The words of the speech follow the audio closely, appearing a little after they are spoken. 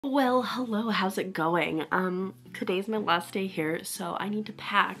Well, hello, how's it going? Today's my last day here, so I need to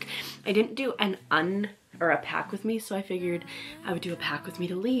pack. I didn't do a pack with me, so I figured I would do a pack with me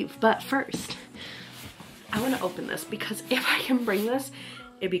to leave. But first, I want to open this because if I can bring this,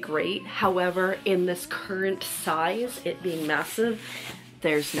 it'd be great. However, in this current size, it being massive,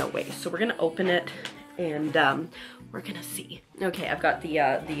 there's no way. So we're gonna open it and we're gonna see. Okay, I've got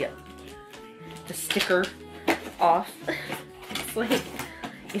the sticker off. It's like,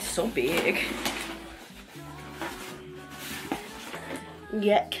 it's so big.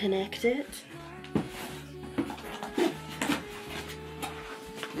 Get connected.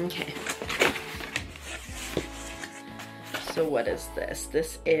 Okay. So what is this?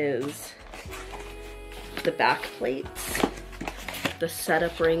 This is the back plates, the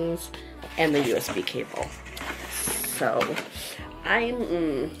setup rings, and the USB cable. So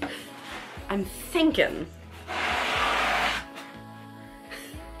I'm thinking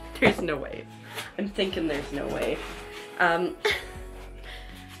there's no way. I'm thinking there's no way. I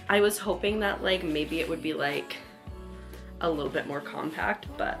was hoping that like maybe it would be like a little bit more compact,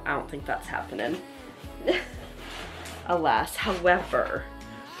 but I don't think that's happening. Alas. However,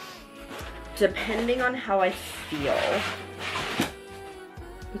 depending on how I feel,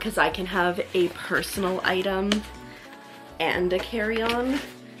 because I can have a personal item and a carry-on,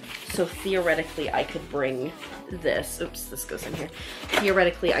 so theoretically I could bring this. Oops, this goes in here.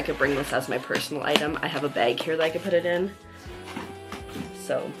 Theoretically, I could bring this as my personal item. I have a bag here that I could put it in.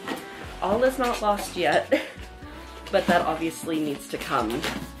 So, all is not lost yet, but that obviously needs to come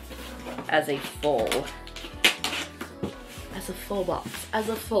as a full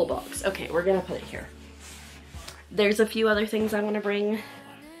box. Okay, we're gonna put it here. There's a few other things I want to bring,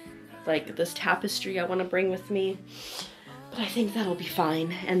 like this tapestry I want to bring with me. But I think that'll be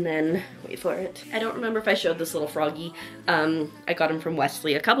fine. And then, wait for it. I don't remember if I showed this little froggy. I got him from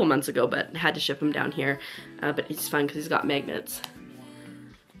Wesley a couple months ago, but had to ship him down here. But it's fun because he's got magnets.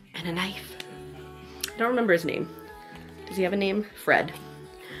 And a knife. I don't remember his name. Does he have a name? Fred.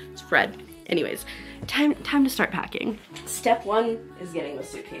 It's Fred. Anyways, time to start packing. Step one is getting the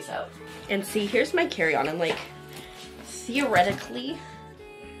suitcase out. And see, here's my carry-on. And like, theoretically,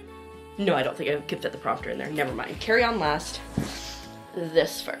 no, I don't think I could fit the prompter in there. Never mind. Carry on last.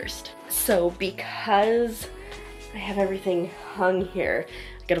 This first. So because I have everything hung here,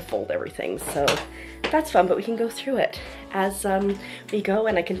 I gotta fold everything. So that's fun, but we can go through it as we go,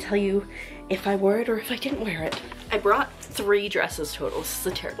 and I can tell you if I wore it or if I didn't wear it. I brought 3 dresses total. This is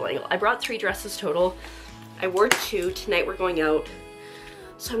a terrible angle. I brought 3 dresses total. I wore 2. Tonight we're going out.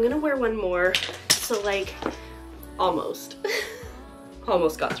 So I'm gonna wear one more. So like, almost.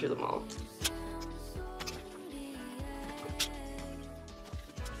 Almost got through them all.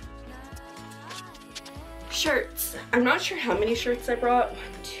 Shirts. I'm not sure how many shirts I brought. 1,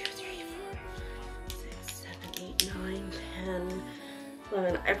 2, 3, 4, 6, 7, 8, 9, 10,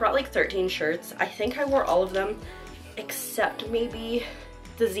 11. I brought like 13 shirts. I think I wore all of them except maybe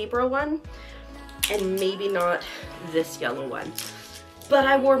the zebra one and maybe not this yellow one. But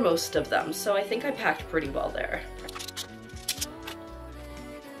I wore most of them, so I think I packed pretty well there.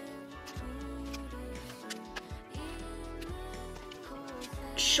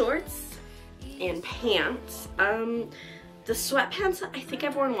 Shorts and pants. The sweatpants I think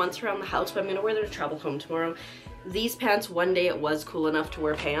I've worn once around the house, but I'm gonna wear them to travel home tomorrow. These pants, one day it was cool enough to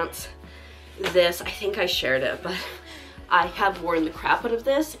wear pants. This, I think I shared it, but I have worn the crap out of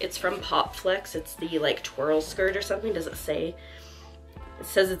this. It's from Pop Flex. It's the like twirl skirt or something. Does it say? It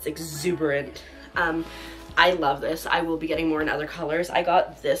says it's exuberant. I love this. I will be getting more in other colors. I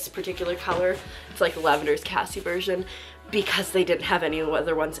got this particular color. It's like Lavender's Cassie version because they didn't have any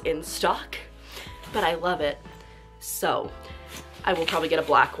other ones in stock, but I love it. So I will probably get a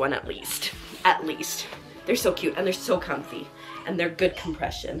black one at least. They're so cute and they're so comfy and they're good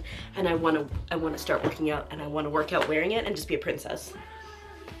compression. And I want to start working out, and I want to work out wearing it and just be a princess.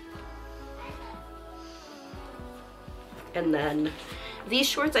 And then these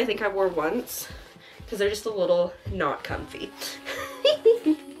shorts I think I wore once because they're just a little not comfy.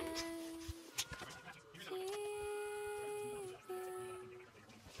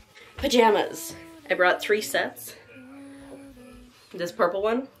 Pajamas. I brought 3 sets. This purple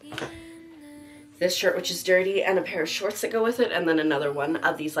one, this shirt which is dirty, and a pair of shorts that go with it, and then another one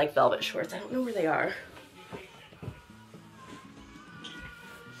of these like velvet shorts. I don't know where they are.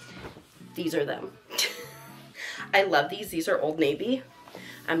 These are them. I love these. These are Old Navy.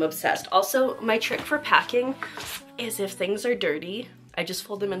 I'm obsessed. Also, my trick for packing is if things are dirty, I just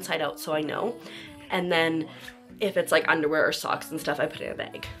fold them inside out so I know. And then if it's like underwear or socks and stuff, I put it in a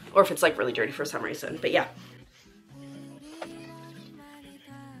bag. Or if it's like really dirty for some reason, but yeah.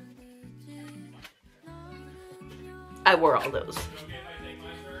 I wore all those.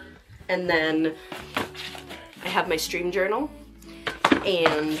 And then I have my stream journal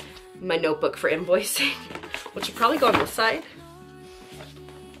and my notebook for invoicing, which will probably go on this side.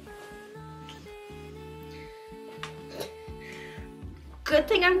 Good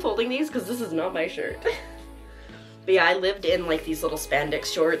thing I'm folding these because this is not my shirt. But yeah, I lived in like these little spandex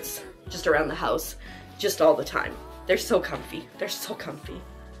shorts just around the house, just all the time. They're so comfy. They're so comfy.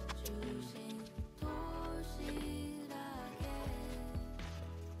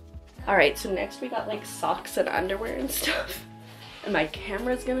 Alright, so next we got like socks and underwear and stuff. And my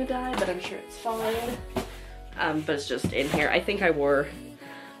camera's gonna die, but I'm sure it's fine. But it's just in here. I think I wore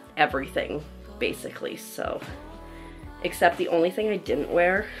everything, basically, so. Except the only thing I didn't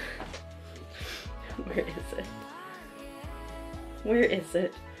wear. Where is it? Where is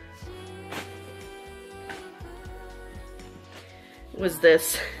it? Was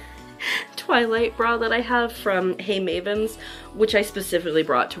this Twilight bra that I have from Hey Mavens, which I specifically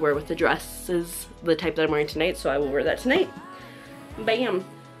brought to wear with the dresses, the type that I'm wearing tonight, so I will wear that tonight. Bam!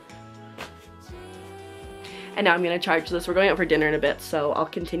 And now I'm gonna charge this. We're going out for dinner in a bit, so I'll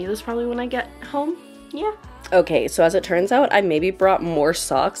continue this probably when I get home. Yeah. Okay, so as it turns out, I maybe brought more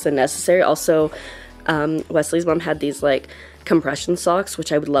socks than necessary. Also, Wesley's mom had these like compression socks,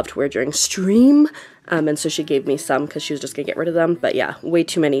 which I would love to wear during stream. And so she gave me some because she was just gonna get rid of them. But yeah, way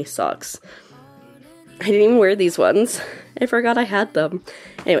too many socks. I didn't even wear these ones. I forgot I had them.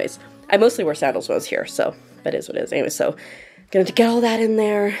 Anyways, I mostly wore sandals when I was here, so that is what it is. Anyway, so gonna get all that in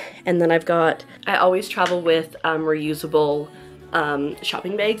there. And then I always travel with reusable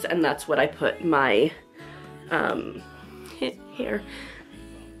shopping bags, and that's what I put my, here.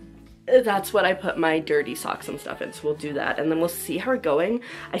 That's what I put my dirty socks and stuff in, so we'll do that, and then we'll see how we're going.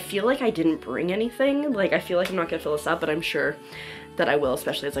 I feel like I didn't bring anything. Like, I feel like I'm not gonna fill this up, but I'm sure that I will,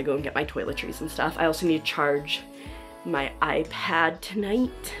 especially as I go and get my toiletries and stuff. I also need to charge my iPad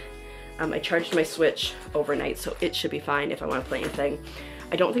tonight. I charged my Switch overnight, so it should be fine if I want to play anything.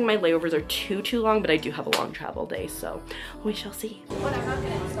 I don't think my layovers are too long, but I do have a long travel day, so we shall see.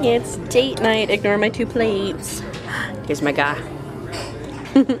 It's date night. Ignore my 2 plates. Here's my guy.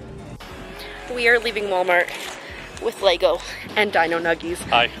 We are leaving Walmart with Lego and Dino Nuggies.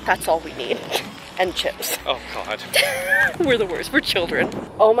 Hi. That's all we need. And chips. Oh god. We're the worst. We're children.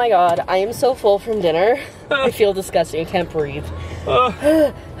 Oh my god, I am so full from dinner. I feel disgusting. I can't breathe.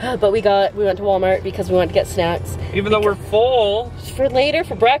 But we went to Walmart because we wanted to get snacks. Even though we're full. For later,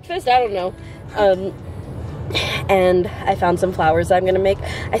 for breakfast, I don't know. And I found some flowers that I'm gonna make.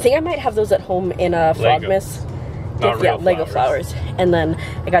 I think I might have those at home in a Frogmas. Yeah, Lego flowers. And then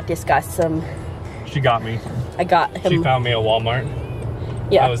I got this guy some. She got me. I got him. She found me at Walmart.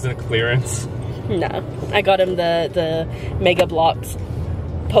 Yeah. I was in clearance. No. I got him the Mega Bloks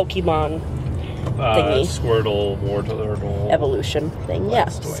Pokemon thingy. Squirtle, Wartortle. Evolution thing, yeah.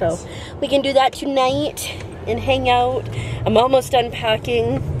 So we can do that tonight and hang out. I'm almost done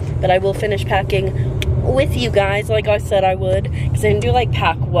packing, but I will finish packing with you guys like I said I would. Because I didn't do like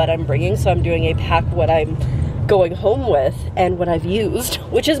pack what I'm bringing, so I'm doing a pack what I'm going home with and what I've used,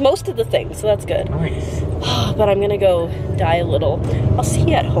 which is most of the things, so that's good. Nice. But I'm gonna go die a little. I'll see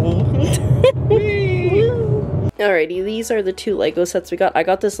you at home. Alrighty, these are the 2 Lego sets we got. I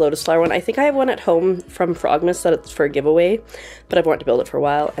got this Lotus Flower one. I think I have one at home from Frogmas that it's for a giveaway, but I've wanted to build it for a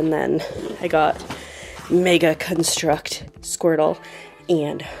while. And then I got Mega Construct Squirtle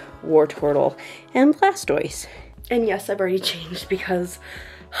and Wartortle and Blastoise. And yes, I've already changed because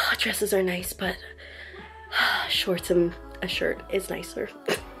dresses are nice, but shorts and a shirt is nicer.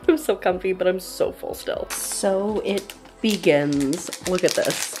 I'm so comfy, but I'm so full still. So it begins. Look at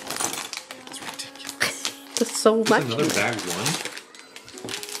this. It's ridiculous. It's so much. Another bag 1?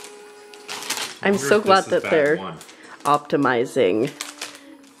 I'm so glad that they're optimizing.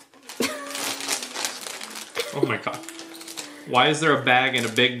 Oh my god. Why is there a bag in a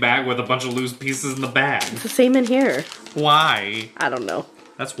big bag with a bunch of loose pieces in the bag? It's the same in here. Why? I don't know.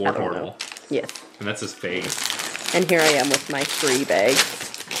 That's Wartortle. Yes. And that's his face. And here I am with my free bag.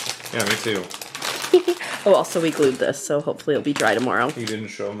 Yeah, me too. Oh, also we glued this, so hopefully it'll be dry tomorrow. You didn't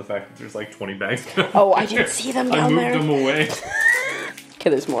show him the fact that there's like 20 bags. Oh, I didn't see them down there. I moved them away. Okay,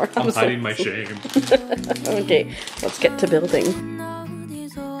 there's more. I'm hiding my shame. Okay, let's get to building.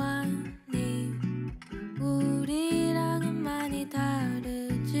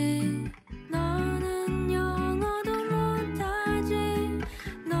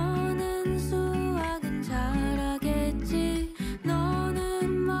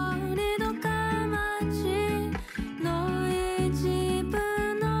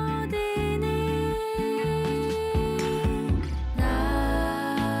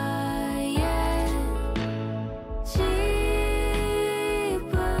 지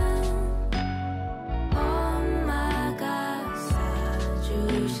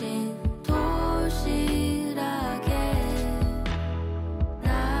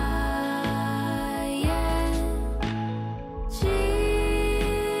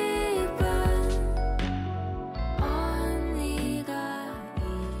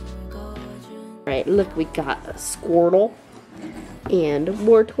Alright, look, we got a Squirtle and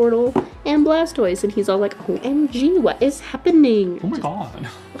Wartortle and Blastoise, and he's all like, OMG, what is happening? Oh my god.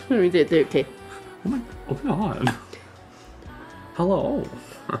 Okay. Oh my god. Hello.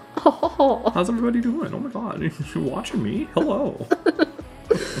 Oh. How's everybody doing? Oh my god. You're watching me? Hello.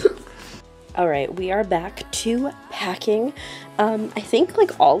 Alright, we are back to packing. I think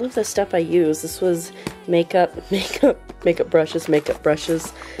like all of the stuff I use, this was makeup brushes,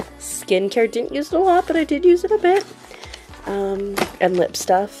 skincare. Didn't use it a lot, but I did use it a bit. And lip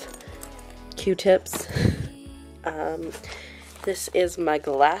stuff, Q-tips. This is my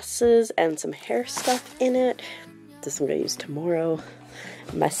glasses and some hair stuff in it. This I'm gonna use tomorrow.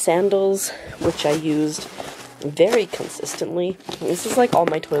 My sandals, which I used very consistently. This is like all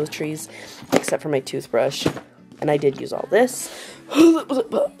my toiletries except for my toothbrush, and I did use all this.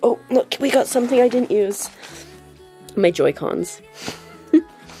 Oh look, we got something I didn't use. My Joy-Cons.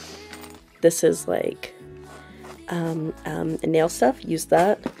 This is like nail stuff, use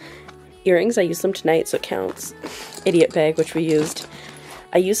that. Earrings, I used them tonight, so it counts. Idiot bag, which we used.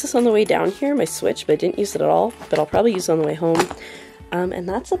 I used this on the way down here, my Switch, but I didn't use it at all, but I'll probably use it on the way home. And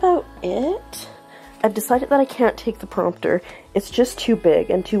that's about it. I've decided that I can't take the prompter. It's just too big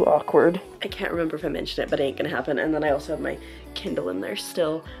and too awkward. I can't remember if I mentioned it, but it ain't gonna happen. And then I also have my Kindle in there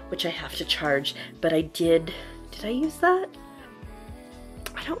still, which I have to charge. But I did I use that?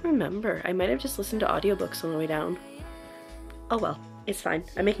 I don't remember. I might have just listened to audiobooks on the way down. Oh well, it's fine.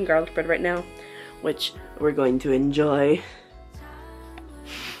 I'm making garlic bread right now, which we're going to enjoy.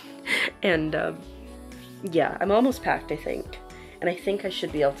 And yeah, I'm almost packed, I think. And I think I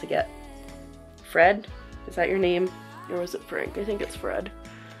should be able to get Fred, is that your name? Or was it Frank? I think it's Fred.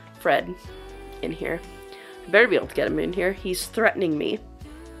 Fred in here. I better be able to get him in here. He's threatening me.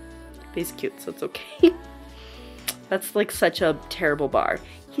 But he's cute, so it's okay. That's like such a terrible bar.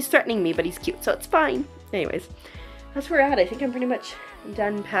 He's threatening me, but he's cute, so it's fine. Anyways, that's where we're at. I think I'm pretty much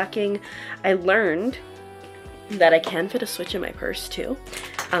done packing. I learned that I can fit a Switch in my purse too,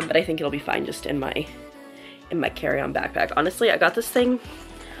 but I think it'll be fine just in my carry-on backpack. Honestly, I got this thing,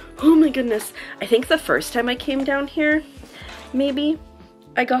 oh my goodness, I think the first time I came down here, maybe,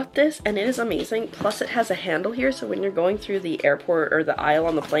 I got this, and it is amazing. Plus it has a handle here, so when you're going through the airport or the aisle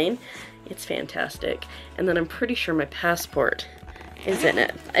on the plane, it's fantastic. And then I'm pretty sure my passport is in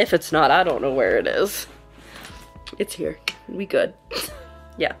it. If it's not, I don't know where it is. It's here. We good.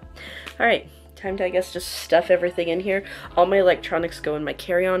 Yeah. Alright, time to, I guess, just stuff everything in here. All my electronics go in my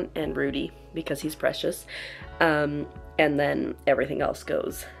carry-on, and Rudy, because he's precious. And then everything else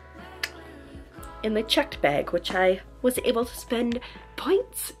goes in the checked bag, which I was able to spend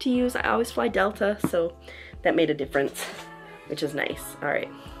points to use. I always fly Delta, so that made a difference, which is nice.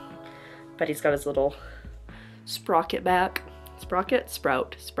 Alright. But he's got his little sprocket back. Sprout.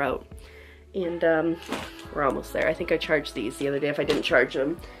 And we're almost there. I think I charged these the other day if I didn't charge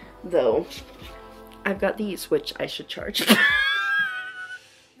them, though. I've got these, which I should charge.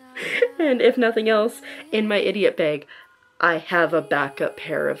 And if nothing else, in my idiot bag, I have a backup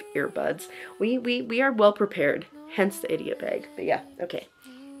pair of earbuds. We are well prepared, hence the idiot bag. But yeah, okay.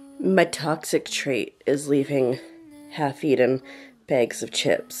 My toxic trait is leaving half-eaten bags of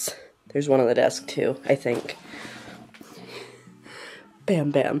chips. There's one on the desk too, I think.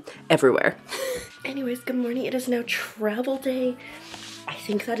 Bam bam, everywhere. Anyways, good morning. It is now travel day. I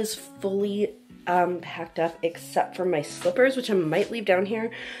think that is fully packed up except for my slippers, which I might leave down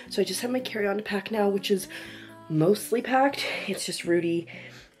here. So I just have my carry-on to pack now, which is mostly packed. It's just Rudy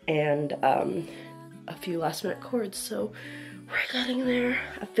and a few last minute cords, so we're getting there.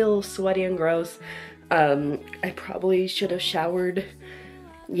 I feel a little sweaty and gross. I probably should have showered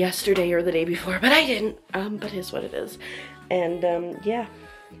yesterday or the day before, but I didn't. But it is what it is. And yeah,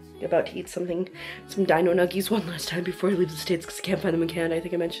 about to eat some dino nuggies one last time before I leave the States because I can't find them in Canada. I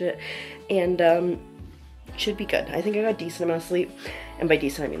think I mentioned it. And should be good. I think I got a decent amount of sleep. And by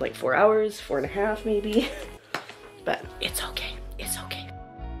decent, I mean like 4 hours, 4.5 maybe. But it's okay. It's okay.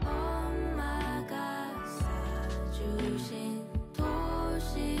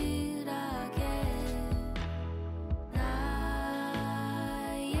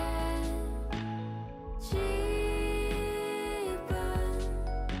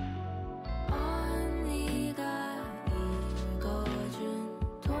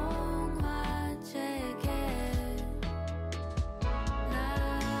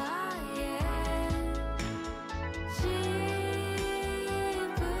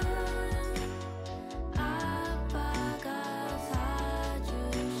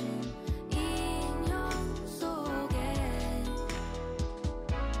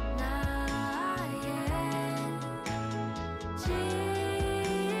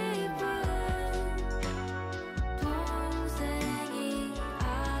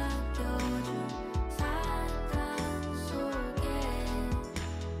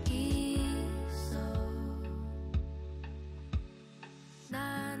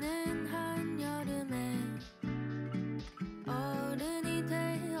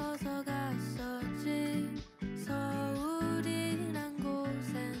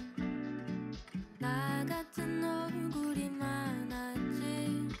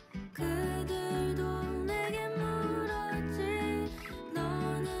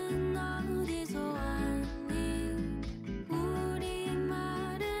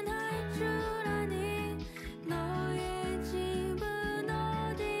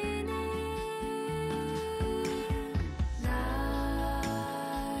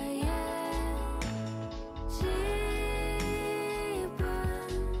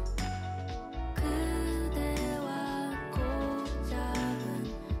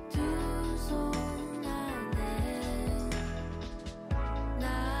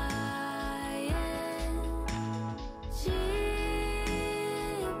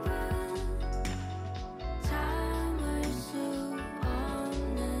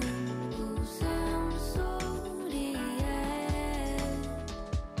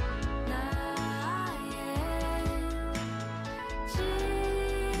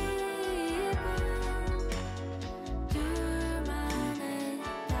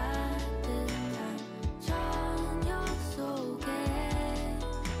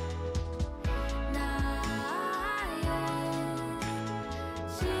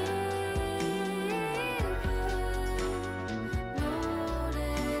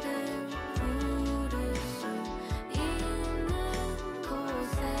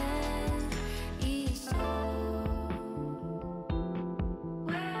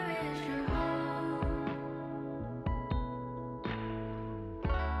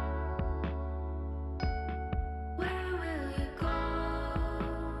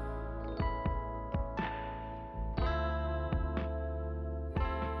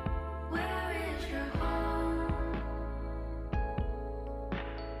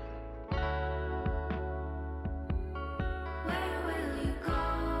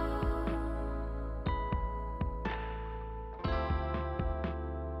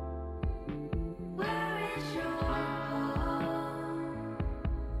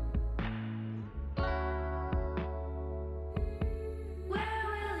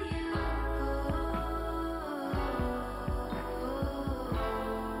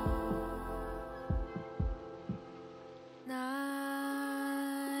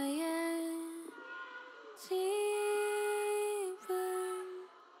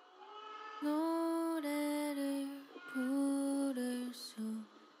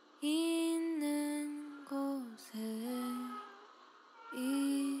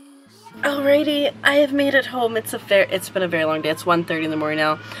 Alrighty, I have made it home. It's been a very long day. It's 1:30 in the morning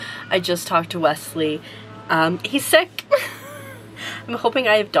now. I just talked to Wesley. He's sick. I'm hoping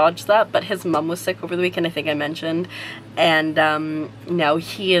I have dodged that, but his mom was sick over the weekend, I think I mentioned. And now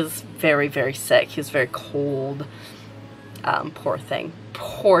he is very, very sick. He's very cold. Poor thing.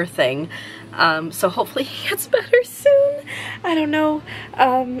 Poor thing. So hopefully he gets better soon. I don't know.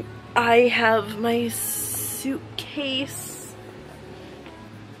 I have my suitcase.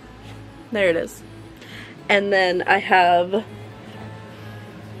 There it is. And then I have...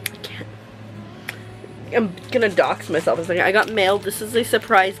 I'm gonna dox myself a second. I got mail. This is a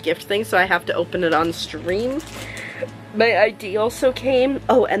surprise gift thing, so I have to open it on stream. My ID also came.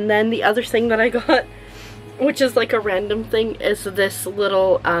 Oh, and then the other thing that I got, which is like a random thing, is this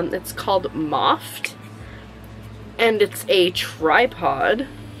little, it's called Moft. And it's a tripod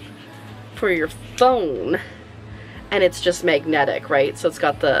for your phone. And it's just magnetic, right? So it's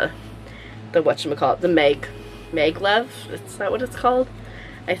got the whatchamacallit, the maglev. Is that what it's called?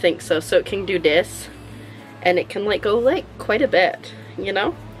 I think so. So it can do this. And it can like go like quite a bit, you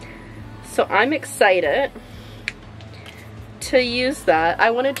know? So I'm excited to use that.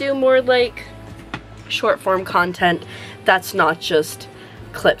 I want to do more like short form content that's not just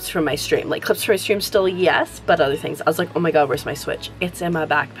clips from my stream. Like clips from my stream still, yes, but other things. I was like, oh my god, where's my Switch? It's in my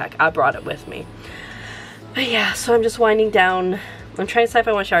backpack. I brought it with me. But yeah, so I'm just winding down. I'm trying to decide if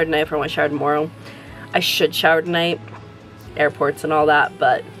I want to shower tonight or if I want to shower tomorrow. I should shower tonight. Airports and all that,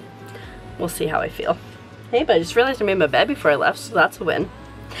 but we'll see how I feel. Hey, but I just realized I made my bed before I left, so that's a win.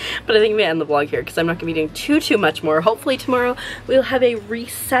 But I think I'm gonna end the vlog here because I'm not gonna be doing too much more. Hopefully tomorrow we'll have a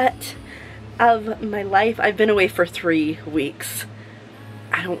reset of my life. I've been away for 3 weeks.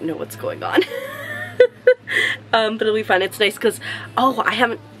 I don't know what's going on. But it'll be fun. It's nice because, oh,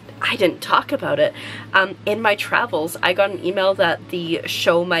 I didn't talk about it. In my travels, I got an email that the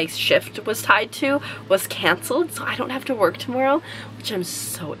show my shift was tied to was canceled, so I don't have to work tomorrow, which I'm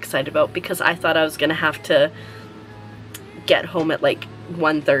so excited about because I thought I was gonna have to get home at like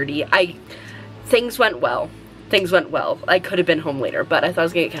 1:30. Things went well. Things went well. I could have been home later, but I thought I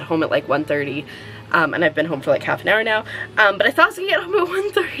was gonna get home at like 1:30, and I've been home for like half an hour now. But I thought I was gonna get home at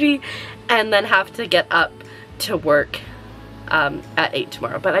 1:30 and then have to get up to work at 8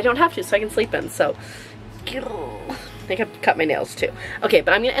 tomorrow, but I don't have to, so I can sleep in. So I think I have to cut my nails too. Okay,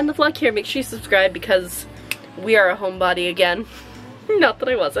 but I'm gonna end the vlog here. Make sure you subscribe because we are a homebody again. Not that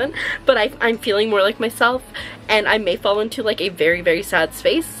I wasn't, but I'm feeling more like myself, and I may fall into like a very, very sad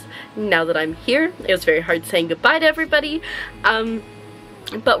space now that I'm here. It was very hard saying goodbye to everybody,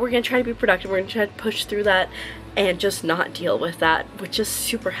 but we're gonna try to be productive. We're gonna try to push through that and just not deal with that, which is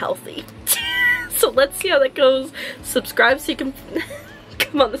super healthy. So let's see how that goes. Subscribe so you can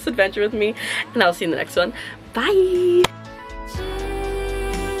come on this adventure with me, and I'll see you in the next one. Bye!